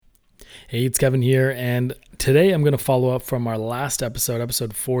Hey, it's Kevin here, and today I'm going to follow up from our last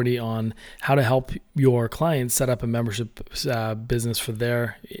episode 40, on how to help your clients set up a membership business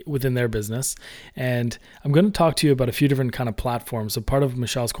within their business. And I'm going to talk to you about a few different kind of platforms. So part of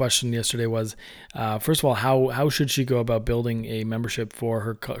Michelle's question yesterday was, first of all, how should she go about building a membership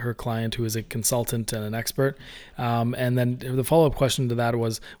for her client who is a consultant and an expert? And then the follow-up question to that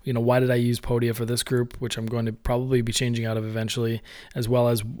was, why did I use Podia for this group, which I'm going to probably be changing out of eventually, as well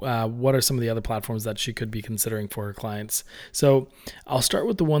as what are some of the other platforms that she could be considering for her clients. So I'll start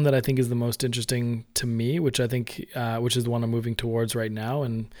with the one that I think is the most interesting to me, which is the one I'm moving towards right now.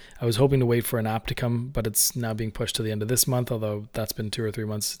 And I was hoping to wait for an app to come, but it's now being pushed to the end of this month, although that's been 2 or 3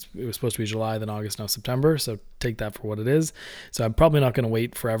 months. It was supposed to be July, then August, now September. So take that for what it is. So I'm probably not going to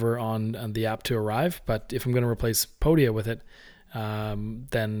wait forever on the app to arrive, but if I'm going to replace Podia with it,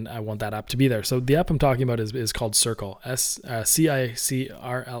 then I want that app to be there. So the app I'm talking about is called Circle, CICRLE,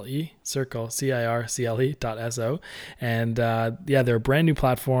 Circle, CIRCLE.so. And they're a brand new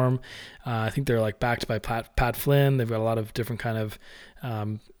platform. I think they're like backed by Pat Flynn. They've got a lot of different kind of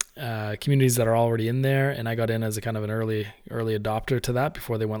communities that are already in there, and I got in as a kind of an early adopter to that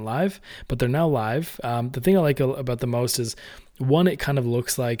before they went live, but they're now live. The thing I like about the most is, one, it kind of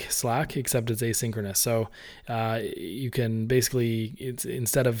looks like Slack, except it's asynchronous. So you can basically,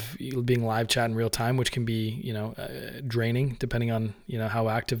 instead of being live chat in real time, which can be draining depending on how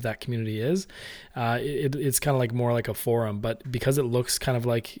active that community is, it's kind of like more like a forum. But because it looks kind of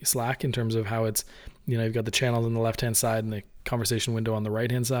like Slack in terms of how it's, you've got the channels on the left-hand side and the conversation window on the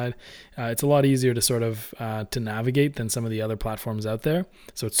right-hand side, it's a lot easier to sort of to navigate than some of the other platforms out there.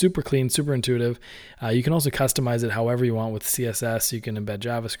 So it's super clean, super intuitive. You can also customize it however you want with CSS. You can embed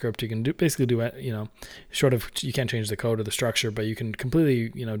JavaScript. You can basically do it, you can't change the code or the structure, but you can completely,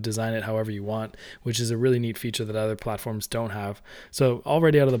 design it however you want, which is a really neat feature that other platforms don't have. So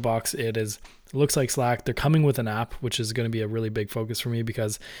already out of the box, it looks like Slack. They're coming with an app, which is going to be a really big focus for me,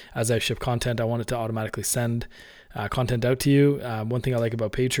 because as I ship content, I want it to automatically send content out to you. One thing I like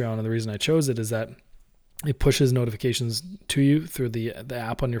about Patreon, and the reason I chose it, is that it pushes notifications to you through the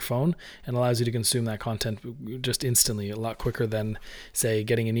app on your phone and allows you to consume that content just instantly, a lot quicker than, say,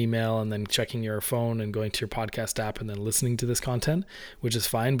 getting an email and then checking your phone and going to your podcast app and then listening to this content, which is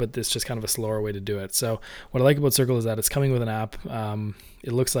fine, but it's just kind of a slower way to do it. So what I like about Circle is that it's coming with an app.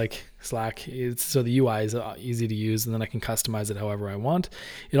 It looks like Slack. So the UI is easy to use, and then I can customize it however I want.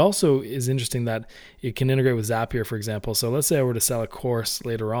 It also is interesting that it can integrate with Zapier, for example. So let's say I were to sell a course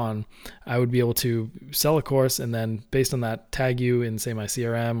later on, I would be able to sell a course and then, based on that, tag you in, say, my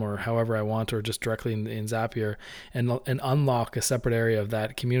CRM or however I want, or just directly in Zapier, and unlock a separate area of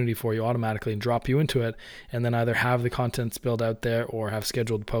that community for you automatically and drop you into it, and then either have the content spilled out there or have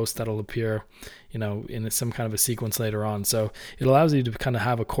scheduled posts that'll appear in some kind of a sequence later on. So it allows you to kind of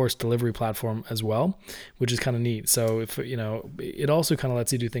have a course delivery platform as well, which is kind of neat. So if, it also kind of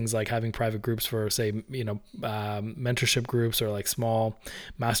lets you do things like having private groups for, say, mentorship groups, or like small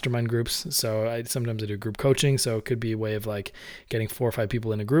mastermind groups. So sometimes I do group coaching. So it could be a way of like getting 4 or 5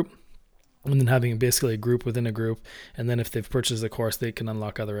 people in a group, and then having basically a group within a group. And then if they've purchased the course, they can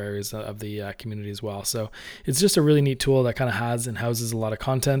unlock other areas of the community as well. So it's just a really neat tool that kind of has and houses a lot of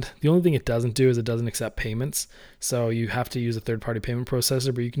content. The only thing it doesn't do is it doesn't accept payments. So you have to use a third-party payment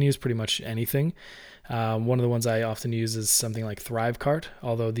processor, but you can use pretty much anything. One of the ones I often use is something like Thrivecart,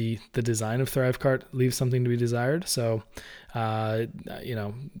 although the design of Thrivecart leaves something to be desired. So,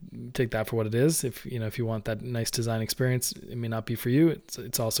 take that for what it is. If you want that nice design experience, it may not be for you.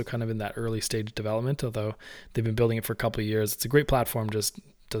 It's also kind of in that early stage development, although they've been building it for a couple of years. It's a great platform, just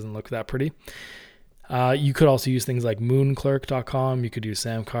doesn't look that pretty. You could also use things like moonclerk.com. You could use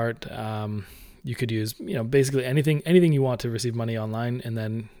Samcart. You could use, basically anything you want to receive money online, and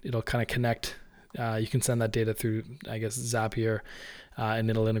then it'll kind of connect. You can send that data through, I guess, Zapier, and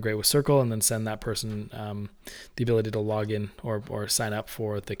it'll integrate with Circle, and then send that person the ability to log in or sign up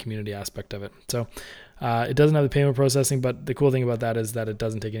for the community aspect of it. So it doesn't have the payment processing, but the cool thing about that is that it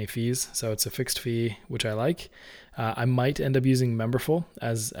doesn't take any fees. So it's a fixed fee, which I like. I might end up using Memberful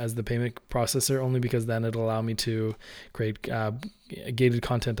as the payment processor, only because then it'll allow me to create gated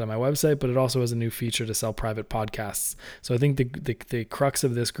content on my website, but it also has a new feature to sell private podcasts. So I think the crux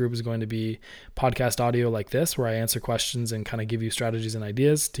of this group is going to be podcast audio like this, where I answer questions and kind of give you strategies and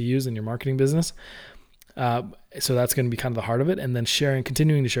ideas to use in your marketing business. So that's going to be kind of the heart of it. And then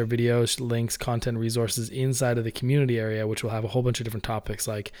continuing to share videos, links, content, resources inside of the community area, which will have a whole bunch of different topics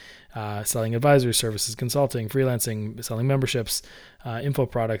like selling advisory services, consulting, freelancing, selling memberships, info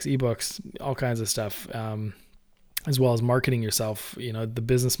products, ebooks, all kinds of stuff. as well as marketing yourself, the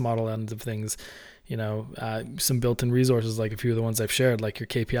business model end of things, some built-in resources, like a few of the ones I've shared, like your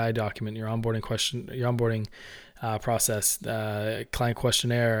KPI document, your onboarding process, client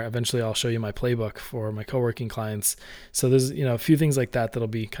questionnaire. Eventually I'll show you my playbook for my co-working clients. So there's, a few things like that that'll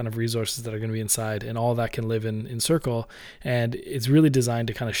be kind of resources that are going to be inside, and all that can live in Circle. And it's really designed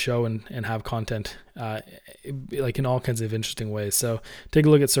to kind of show and have content like in all kinds of interesting ways. So take a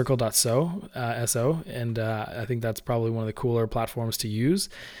look at circle.so, and I think that's probably one of the cooler platforms to use.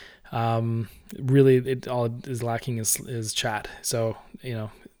 Really, it all is lacking is chat. So,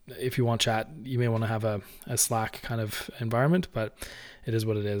 if you want chat, you may want to have a Slack kind of environment, but it is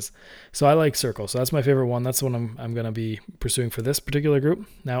what it is. So I like Circle. So that's my favorite one. That's the one I'm going to be pursuing for this particular group.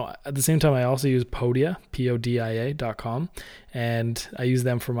 Now, at the same time, I also use Podia, Podia.com, and I use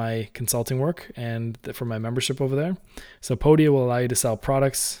them for my consulting work and for my membership over there. So Podia will allow you to sell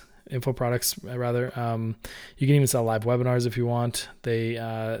info products rather. You can even sell live webinars if you want. They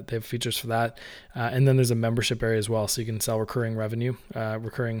have features for that. And then there's a membership area as well. So you can sell recurring revenue,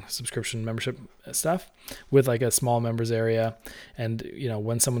 recurring subscription membership stuff with like a small members area. And,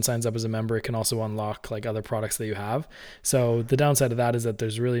 when someone signs up as a member, it can also unlock like other products that you have. So the downside of that is that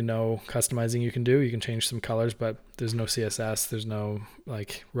there's really no customizing you can do. You can change some colors, but there's no CSS. There's no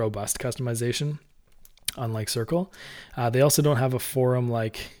like robust customization, unlike Circle. They also don't have a forum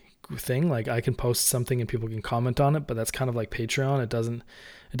like thing. Like I can post something and people can comment on it, but that's kind of like Patreon. It doesn't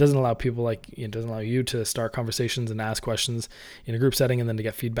allow people it doesn't allow you to start conversations and ask questions in a group setting and then to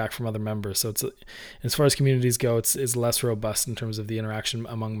get feedback from other members. So it's, as far as communities go, it's less robust in terms of the interaction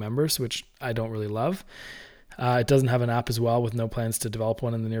among members, which I don't really love. It doesn't have an app as well, with no plans to develop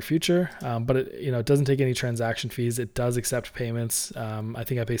one in the near future. But it doesn't take any transaction fees. It does accept payments. I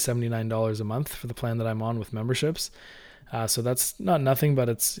think I pay $79 a month for the plan that I'm on with memberships. So that's not nothing, but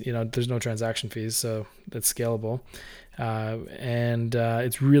it's, there's no transaction fees, so it's scalable. And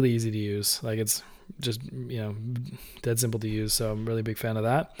it's really easy to use. Like it's just, dead simple to use. So I'm really a big fan of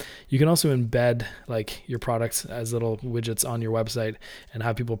that. You can also embed like your products as little widgets on your website and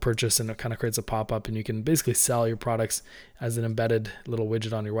have people purchase, and it kind of creates a pop-up, and you can basically sell your products as an embedded little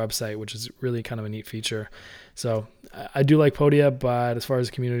widget on your website, which is really kind of a neat feature. So I do like Podia, but as far as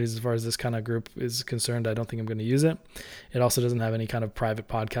communities, as far as this kind of group is concerned, I don't think I'm going to use it. It also doesn't have any kind of private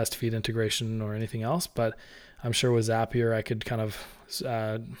podcast feed integration or anything else, but I'm sure with Zapier, I could kind of,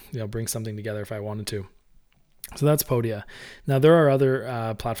 bring something together if I wanted to. So that's Podia. Now, there are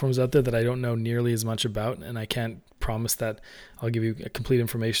other platforms out there that I don't know nearly as much about, and I can't promise that I'll give you complete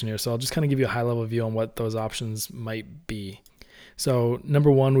information here. So I'll just kind of give you a high-level view on what those options might be. So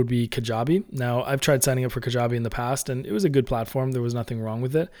number one would be Kajabi. Now, I've tried signing up for Kajabi in the past, and it was a good platform. There was nothing wrong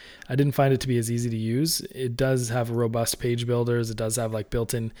with it. I didn't find it to be as easy to use. It does have robust page builders. It does have like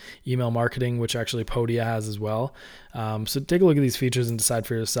built-in email marketing, which actually Podia has as well. So take a look at these features and decide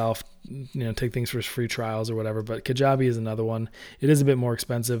for yourself. Take things for free trials or whatever. But Kajabi is another one. It is a bit more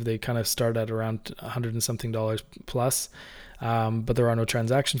expensive. They kind of start at around $100 and something plus. But there are no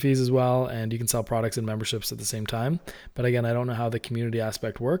transaction fees as well, and you can sell products and memberships at the same time. But again, I don't know how the community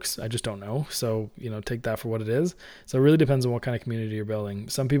aspect works. I just don't know. So, take that for what it is. So it really depends on what kind of community you're building.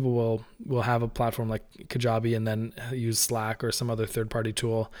 Some people will have a platform like Kajabi and then use Slack or some other third-party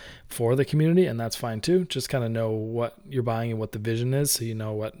tool for the community, and that's fine too. Just kind of know what you're buying and what the vision is, so you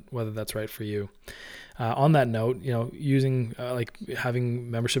know whether that's right for you. On that note, using like having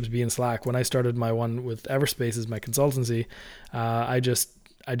memberships be in Slack. When I started my one with Everspace as my consultancy, I just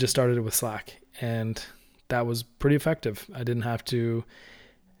started it with Slack, and that was pretty effective. I didn't have to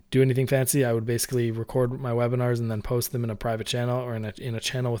do anything fancy. I would basically record my webinars and then post them in a private channel or in a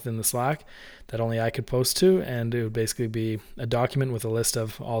channel within the Slack that only I could post to, and it would basically be a document with a list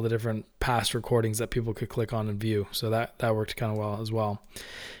of all the different past recordings that people could click on and view. So that worked kind of well as well.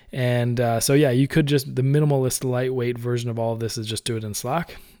 And you could just, the minimalist, lightweight version of all of this is just do it in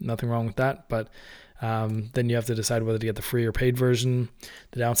Slack. Nothing wrong with that, but then you have to decide whether to get the free or paid version.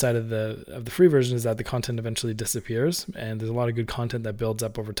 The downside of the free version is that the content eventually disappears, and there's a lot of good content that builds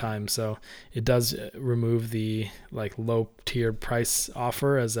up over time. So it does remove the like low tiered price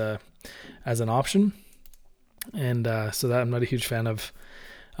offer as an option, and so that I'm not a huge fan of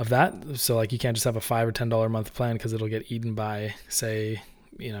that. So like you can't just have a $5 or $10 a month plan, because it'll get eaten by, say,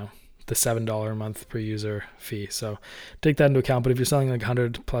 the $7 a month per user fee. So take that into account. But if you're selling like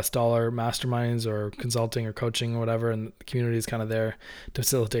 $100+ masterminds or consulting or coaching or whatever, and the community is kind of there to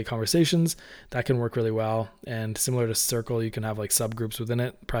facilitate conversations, that can work really well. And similar to Circle, you can have like subgroups within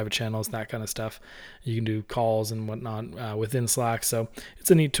it, private channels, that kind of stuff. You can do calls and whatnot within Slack. So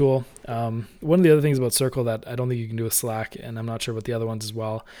it's a neat tool. One of the other things about Circle that I don't think you can do with Slack, and I'm not sure about the other ones as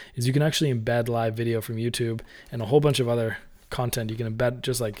well, is you can actually embed live video from YouTube and a whole bunch of other content. You can embed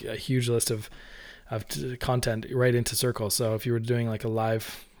just like a huge list of content right into Circle. So if you were doing like a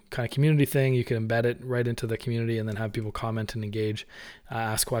live kind of community thing, you can embed it right into the community and then have people comment and engage,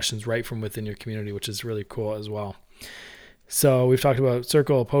 ask questions right from within your community, which is really cool as well. So we've talked about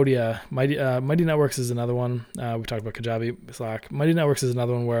Circle, Podia, Mighty Networks is another one. We've talked about Kajabi, Slack. Mighty Networks is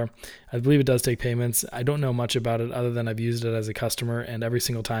another one where I believe it does take payments. I don't know much about it other than I've used it as a customer, and every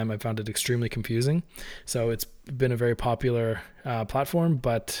single time I found it extremely confusing. So it's been a very popular platform,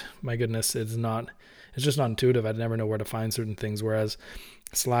 but my goodness, it's just not intuitive. I'd never know where to find certain things, whereas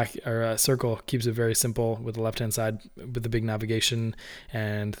Slack or Circle keeps it very simple with the left-hand side with the big navigation,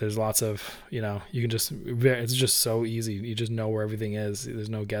 and there's lots of, you can just, it's just so easy. You just know where everything is. There's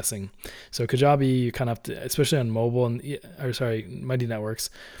no guessing. So Kajabi, you kind of have to, especially on mobile Mighty Networks,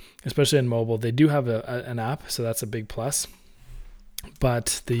 especially on mobile, they do have an app, so that's a big plus.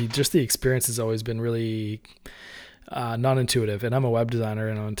 But the experience has always been really non-intuitive, and I'm a web designer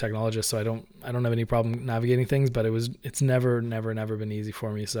and I'm a technologist, so I don't have any problem navigating things, but it's never been easy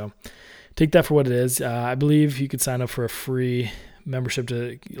for me. So take that for what it is. I believe you could sign up for a free membership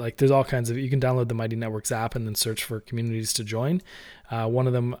to, like, there's all kinds of, you can download the Mighty Networks app and then search for communities to join. One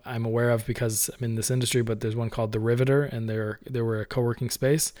of them I'm aware of because I'm in this industry, but there's one called The Riveter, and they were a co-working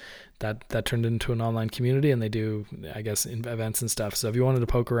space that turned into an online community, and they do, I guess, events and stuff. So if you wanted to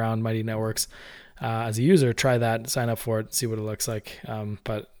poke around Mighty Networks as a user, try that, sign up for it, see what it looks like.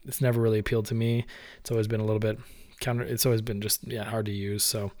 But it's never really appealed to me. It's always been a little bit it's always been just hard to use.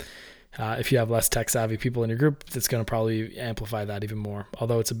 So if you have less tech savvy people in your group, it's going to probably amplify that even more,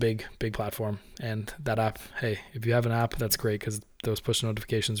 although it's a big platform. And that app, hey, if you have an app, that's great, because those push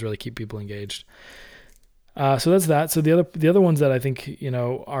notifications really keep people engaged. So that's that. So the other ones that I think,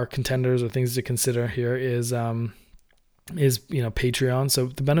 are contenders or things to consider here is Patreon. So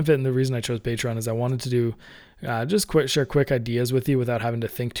the benefit and the reason I chose Patreon is I wanted to do share quick ideas with you without having to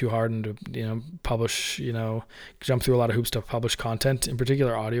think too hard and to publish, jump through a lot of hoops to publish content, in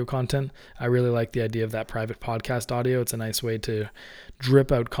particular audio content. I really like the idea of that private podcast audio. It's a nice way to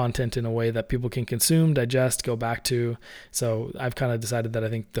drip out content in a way that people can consume, digest, go back to. So I've kind of decided that I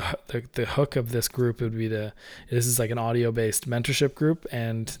think the hook of this group would be this is like an audio based mentorship group,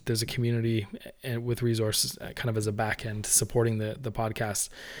 and there's a community with resources kind of as a back end supporting the podcast.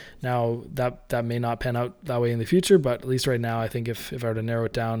 Now that may not pan out that way in the future, but at least right now, I think if I were to narrow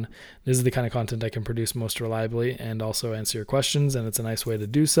it down, this is the kind of content I can produce most reliably and also answer your questions. And it's a nice way to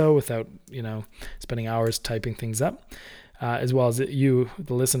do so without, spending hours typing things up. As well as you,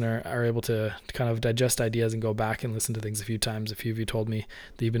 the listener, are able to kind of digest ideas and go back and listen to things a few times. A few of you told me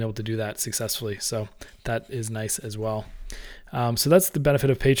that you've been able to do that successfully. So that is nice as well. So that's the benefit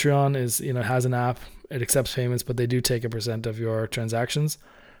of Patreon is, it has an app, it accepts payments, but they do take a % of your transactions.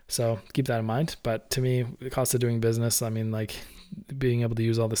 So keep that in mind. But to me, the cost of doing business, being able to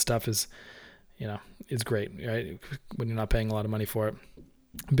use all this stuff is, is great, right? When you're not paying a lot of money for it.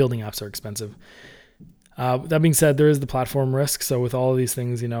 Building apps are expensive. That being said, there is the platform risk. So with all of these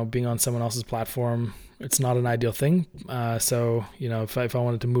things, being on someone else's platform, it's not an ideal thing. So, if I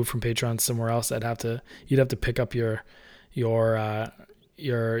wanted to move from Patreon somewhere else, you'd have to pick up you'd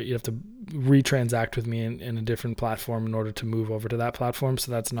have to retransact with me in a different platform in order to move over to that platform.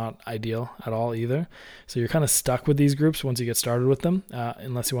 So that's not ideal at all either. So you're kind of stuck with these groups once you get started with them,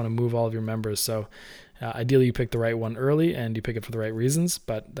 unless you want to move all of your members. So ideally you pick the right one early and you pick it for the right reasons,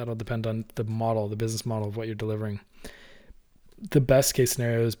 but that'll depend on the business model of what you're delivering. The best case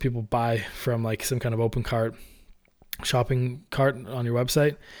scenario is people buy from like some kind of open cart shopping cart on your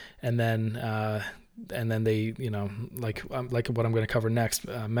website, and then they, like what I'm going to cover next,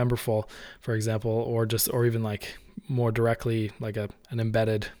 Memberful, for example, or even like more directly, like an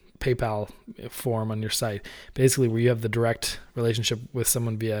embedded PayPal form on your site, basically where you have the direct relationship with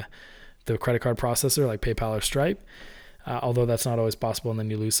someone via the credit card processor like PayPal or Stripe, although that's not always possible, and then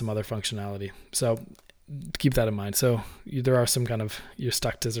you lose some other functionality. So keep that in mind. So there are some kind of, you're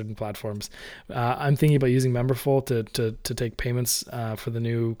stuck to certain platforms. I'm thinking about using Memberful to take payments for the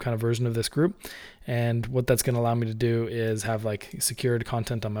new kind of version of this group. And what that's going to allow me to do is have like secured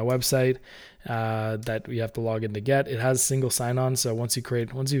content on my website that you have to log in to get. It has single sign-on. So once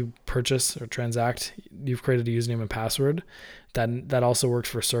you purchase or transact, you've created a username and password. That also works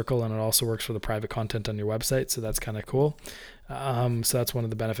for Circle, and it also works for the private content on your website. So that's kind of cool. So that's one of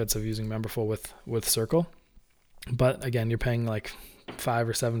the benefits of using Memberful with Circle. But again, you're paying like 5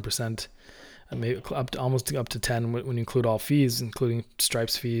 or 7%, maybe almost up to 10 when you include all fees, including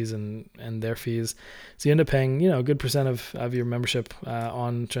Stripe's fees and their fees. So you end up paying, a good percent of your membership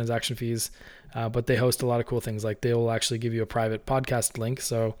on transaction fees. But they host a lot of cool things. Like they will actually give you a private podcast link.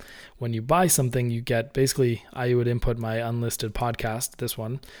 So when you buy something, you get basically, I would input my unlisted podcast, this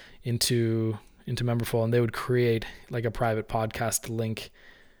one, into Memberful, and they would create like a private podcast link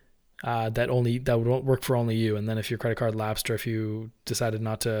that would work for only you. And then if your credit card lapsed, or if you decided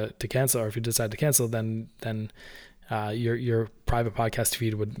not to cancel, or if you decide to cancel, then your private podcast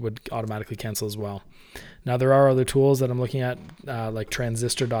feed would automatically cancel as well. Now there are other tools that I'm looking at, like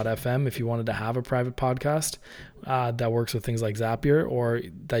Transistor.fm, if you wanted to have a private podcast that works with things like Zapier, or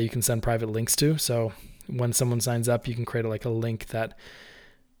that you can send private links to. So when someone signs up, you can create like a link that,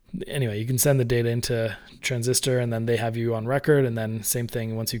 anyway, you can send the data into Transistor, and then they have you on record. And then same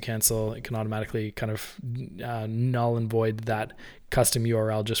thing, once you cancel, it can automatically kind of null and void that custom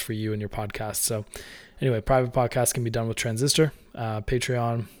URL just for you and your podcast. So anyway, private podcasts can be done with Transistor,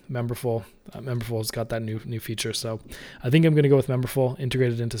 Patreon, Memberful. Memberful's got that new feature. So I think I'm going to go with Memberful,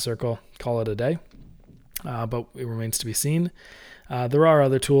 integrated into Circle, call it a day. But it remains to be seen. There are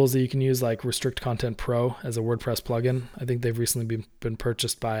other tools that you can use, like Restrict Content Pro as a WordPress plugin. I think they've recently been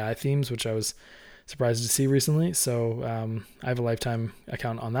purchased by iThemes, which I was surprised to see recently. So I have a lifetime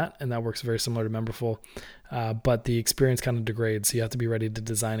account on that, and that works very similar to Memberful. But the experience kind of degrades, so you have to be ready to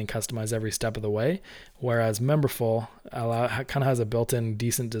design and customize every step of the way. Whereas Memberful kind of has a built-in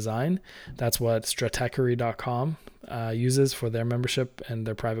decent design. That's what Stratechery.com uses for their membership and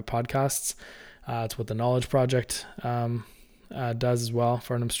their private podcasts. It's what the Knowledge Project does as well.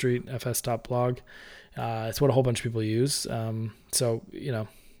 Farnham Street, fs.blog. It's what a whole bunch of people use. So,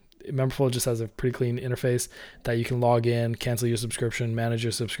 Memberful just has a pretty clean interface that you can log in, cancel your subscription, manage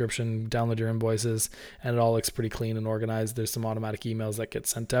your subscription, download your invoices, and it all looks pretty clean and organized. There's some automatic emails that get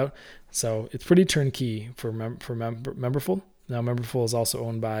sent out. So it's pretty turnkey for Memberful. Now, Memberful is also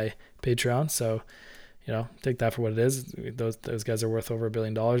owned by Patreon. So, take that for what it is. Those guys are worth over $1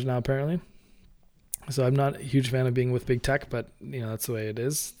 billion now, apparently. So I'm not a huge fan of being with big tech, but that's the way it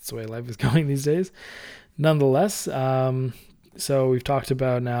is. It's the way life is going these days. Nonetheless, so we've talked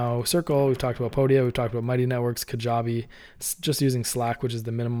about now Circle, we've talked about Podia, we've talked about Mighty Networks, Kajabi, just using Slack, which is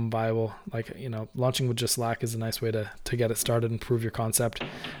the minimum viable. Launching with just Slack is a nice way to get it started and prove your concept.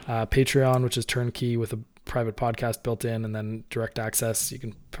 Patreon, which is turnkey with a private podcast built in, and then direct access. You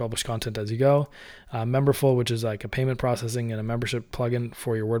can publish content as you go. Memberful, which is like a payment processing and a membership plugin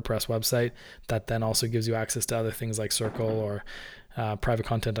for your WordPress website that then also gives you access to other things like Circle or private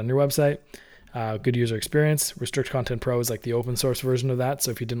content on your website. Good user experience. Restrict Content Pro is like the open source version of that.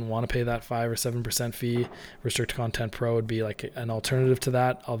 So if you didn't want to pay that 5 or 7% fee, Restrict Content Pro would be like an alternative to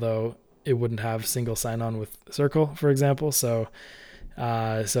that, although it wouldn't have single sign-on with Circle, for example. So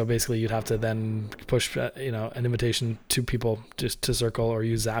basically you'd have to then push, an invitation to people just to Circle or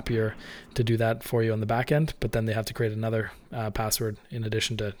use Zapier to do that for you on the back end, but then they have to create another password in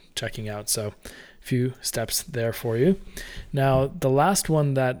addition to checking out. So a few steps there for you. Now, the last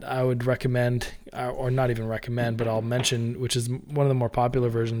one that I would recommend, or not even recommend, but I'll mention, which is one of the more popular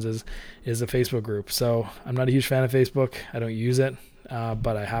versions, is a Facebook group. So I'm not a huge fan of Facebook. I don't use it.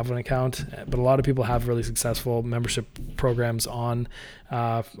 But I have an account. But a lot of people have really successful membership programs on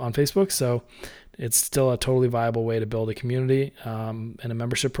Facebook. So it's still a totally viable way to build a community and a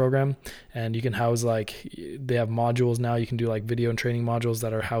membership program. And you can house they have modules now. You can do like video and training modules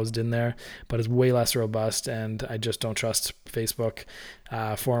that are housed in there, but it's way less robust. And I just don't trust Facebook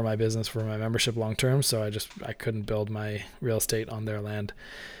for my business, for my membership long term. So I couldn't build my real estate on their land.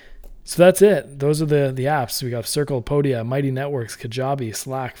 So that's it. Those are the apps. We got Circle, Podia, Mighty Networks, Kajabi,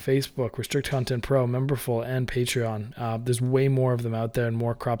 Slack, Facebook, Restrict Content Pro, Memberful, and Patreon. There's way more of them out there and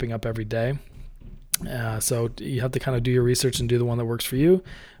more cropping up every day. So you have to kind of do your research and do the one that works for you.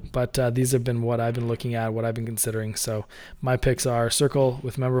 But these have been what I've been looking at, what I've been considering. So my picks are Circle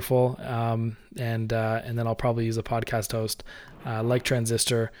with Memberful, and then I'll probably use a podcast host like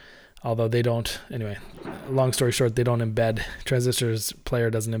Transistor. although they don't. Anyway, long story short, they don't embed. Transistor's player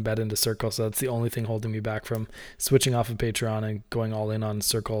doesn't embed into Circle, so that's the only thing holding me back from switching off of Patreon and going all in on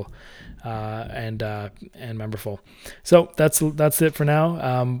Circle and Memberful. So that's it for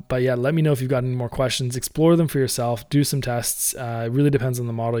now. But yeah, let me know if you've got any more questions. Explore them for yourself. Do some tests. It really depends on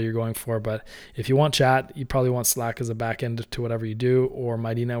the model you're going for. But if you want chat, you probably want Slack as a backend to whatever you do, or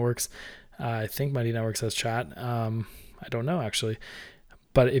Mighty Networks. I think Mighty Networks has chat. I don't know actually.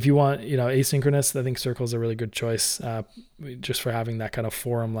 But if you want, asynchronous, I think Circle is a really good choice just for having that kind of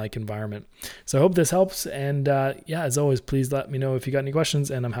forum-like environment. So I hope this helps. And as always, please let me know if you got any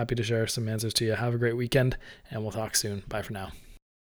questions, and I'm happy to share some answers to you. Have a great weekend, and we'll talk soon. Bye for now.